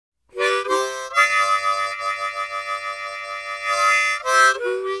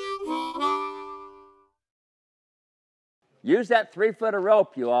Use that 3 foot of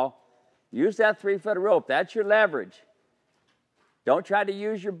rope, you all. Use that 3 foot of rope. That's your leverage. Don't try to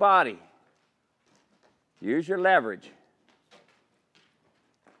use your body. Use your leverage.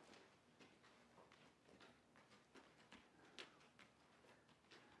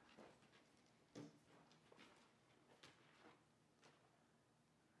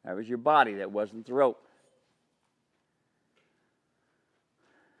 That was your body. That wasn't the rope.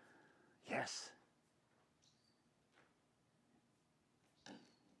 Yes.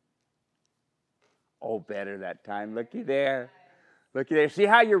 Oh, better that time. Looky there. Looky there. See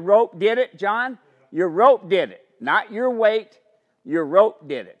how your rope did it, John? Your rope did it. Not your weight. Your rope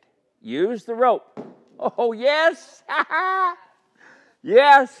did it. Use the rope. Oh, yes.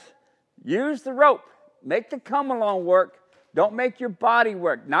 Yes. Use the rope. Make the come along work. Don't make your body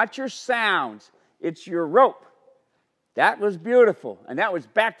work. Not your sounds. It's your rope. That was beautiful. And that was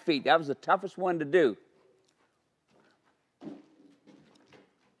back feet. That was the toughest one to do.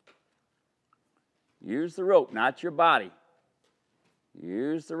 Use the rope, not your body.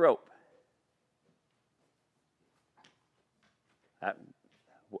 Use the rope.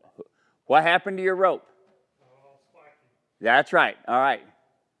 What happened to your rope? That's right. All right.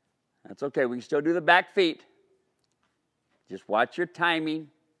 That's okay. We can still do the back feet. Just watch your timing.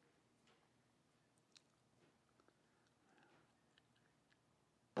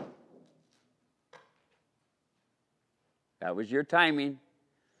 That was your timing.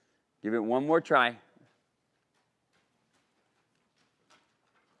 Give it one more try.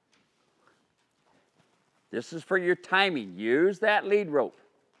 This is for your timing. Use that lead rope.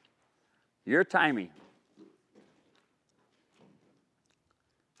 Your timing.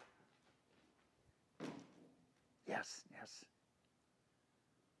 Yes, yes.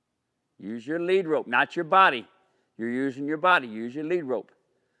 Use your lead rope, not your body. You're using your body. Use your lead rope.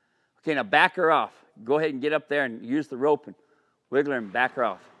 Okay, now back her off. Go ahead and get up there and use the rope and wiggle her and back her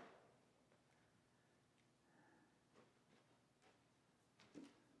off.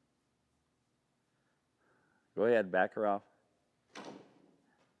 Go ahead, back her off.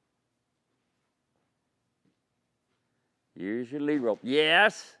 Use your lead rope.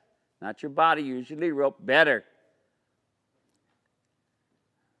 Yes, not your body. Use your lead rope. Better.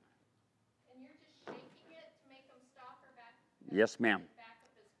 And you're just shaking it to make them stop or back? Yes, ma'am. Back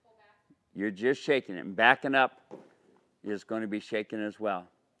up is pull back. You're just shaking it. And backing up is going to be shaken as well.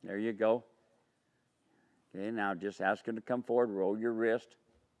 There you go. Okay, now just ask her to come forward. Roll your wrist.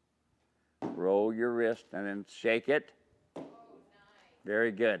 Roll your wrist and then shake it. Oh, nice.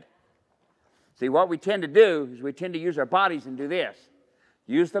 Very good. See, what we tend to do is we tend to use our bodies and do this.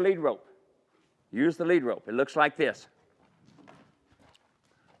 Use the lead rope. Use the lead rope. It looks like this.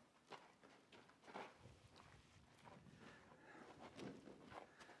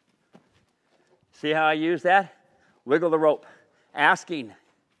 See how I use that? Wiggle the rope. Asking.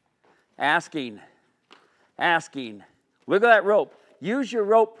 Asking. Asking. Wiggle that rope. Use your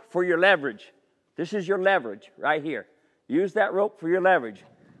rope for your leverage. This is your leverage right here. Use that rope for your leverage.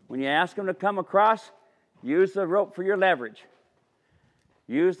 When you ask them to come across, use the rope for your leverage.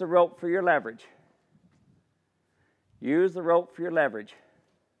 Use the rope for your leverage. Use the rope for your leverage.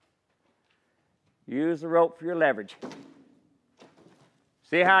 Use the rope for your leverage.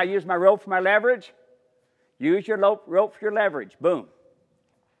 See how I use my rope for my leverage? Use your rope for your leverage. Boom.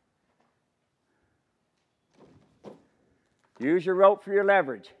 Use your rope for your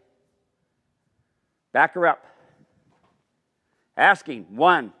leverage. Back her up. Asking.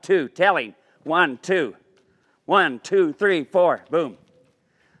 1, 2. Telling. 1, 2. 1, 2, 3, 4. Boom.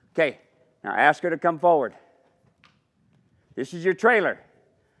 Okay. Now ask her to come forward. This is your trailer.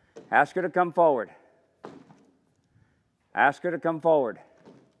 Ask her to come forward. Ask her to come forward.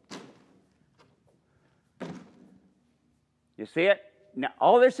 You see it? Now,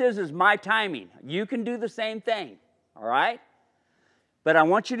 all this is my timing. You can do the same thing. All right? But I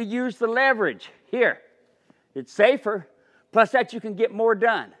want you to use the leverage here. It's safer, plus that you can get more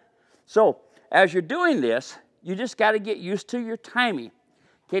done. So as you're doing this, you just got to get used to your timing.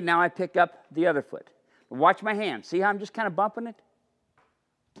 Okay, now I pick up the other foot. Watch my hand. See how I'm just kind of bumping it?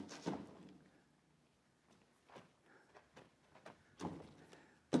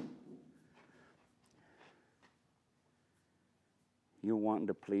 You're wanting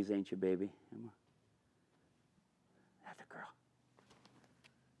to please, ain't you, baby? Emma? That's a girl.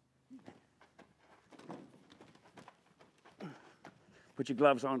 Put your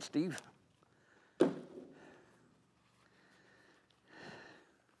gloves on, Steve. I noticed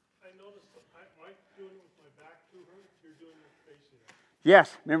I'm doing it with my back to her. You're doing it facing her.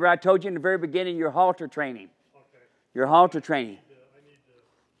 Yes. Remember I told you in the very beginning your halter training. Okay. Your halter training. I need to.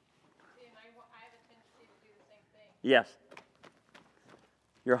 See, and I have a tendency to do the same thing. Yes.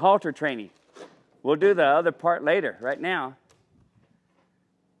 your halter training. We'll do the other part later. Right now,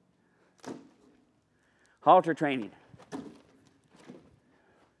 halter training.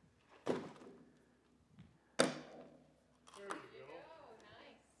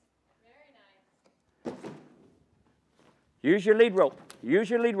 Use your lead rope. Use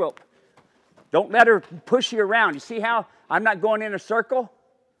your lead rope. Don't let her push you around. You see how I'm not going in a circle?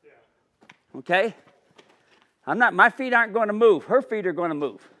 Yeah. Okay? My feet aren't going to move. Her feet are going to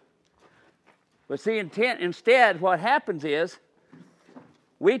move. But see, instead, what happens is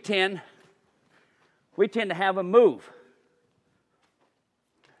we tend to have them move.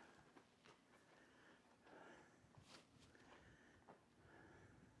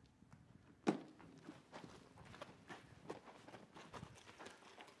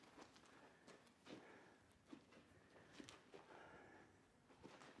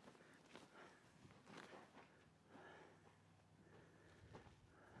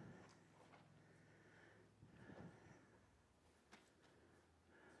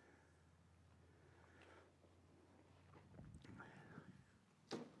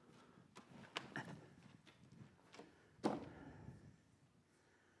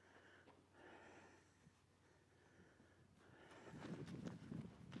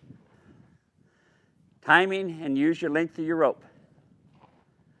 Timing and use your length of your rope.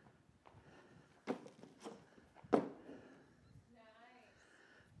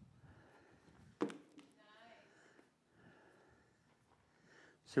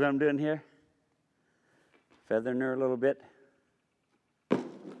 See what I'm doing here? Feathering her a little bit.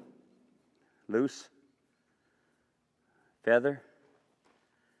 Loose. Feather.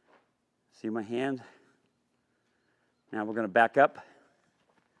 See my hand? Now we're going to back up.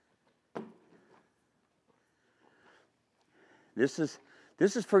 This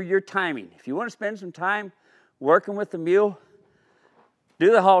is for your timing. If you want to spend some time working with the mule,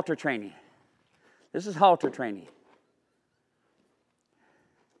 do the halter training. This is halter training.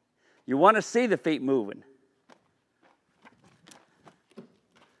 You want to see the feet moving.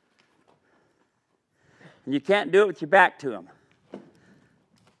 And you can't do it with your back to them.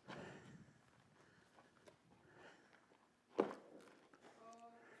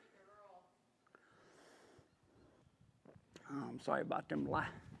 Oh, I'm sorry about them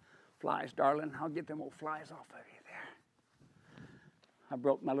flies, darling. I'll get them old flies off of you there. I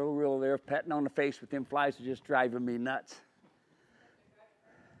broke my little rule there of patting on the face with them flies are just driving me nuts.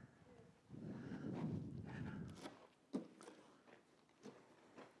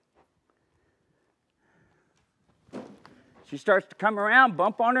 She starts to come around,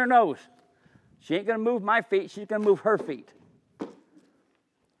 bump on her nose. She ain't going to move my feet. She's going to move her feet.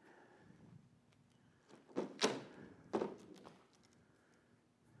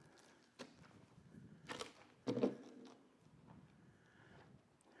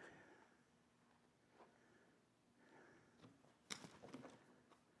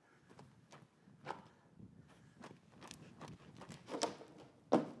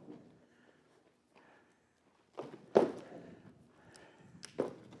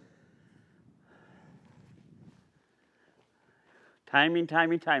 Timing,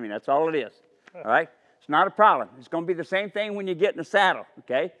 timing, timing. That's all it is. All right? It's not a problem. It's going to be the same thing when you get in the saddle.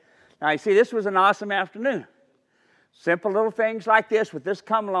 Okay? Now, you see, this was an awesome afternoon. Simple little things like this with this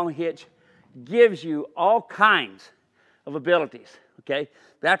come-along hitch gives you all kinds of abilities. Okay?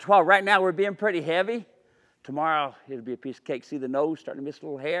 That's why right now we're being pretty heavy. Tomorrow, it'll be a piece of cake. See the nose starting to miss a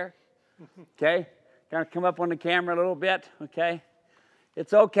little hair? Okay? Kind of come up on the camera a little bit. Okay?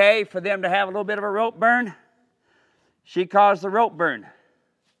 It's okay for them to have a little bit of a rope burn. She caused the rope burn.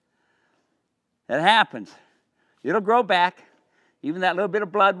 It happens. It'll grow back. Even that little bit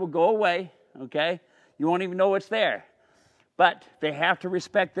of blood will go away, okay? You won't even know it's there. But they have to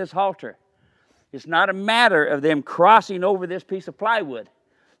respect this halter. It's not a matter of them crossing over this piece of plywood.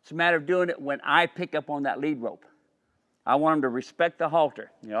 It's a matter of doing it when I pick up on that lead rope. I want them to respect the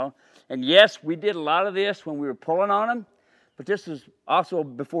halter, you know? And yes, we did a lot of this when we were pulling on them, but this is also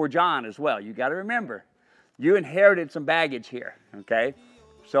before John as well. You got to remember. You inherited some baggage here, okay?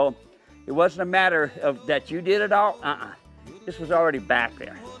 So it wasn't a matter of that you did it all. This was already back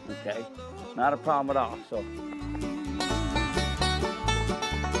there, okay? Not a problem at all. So.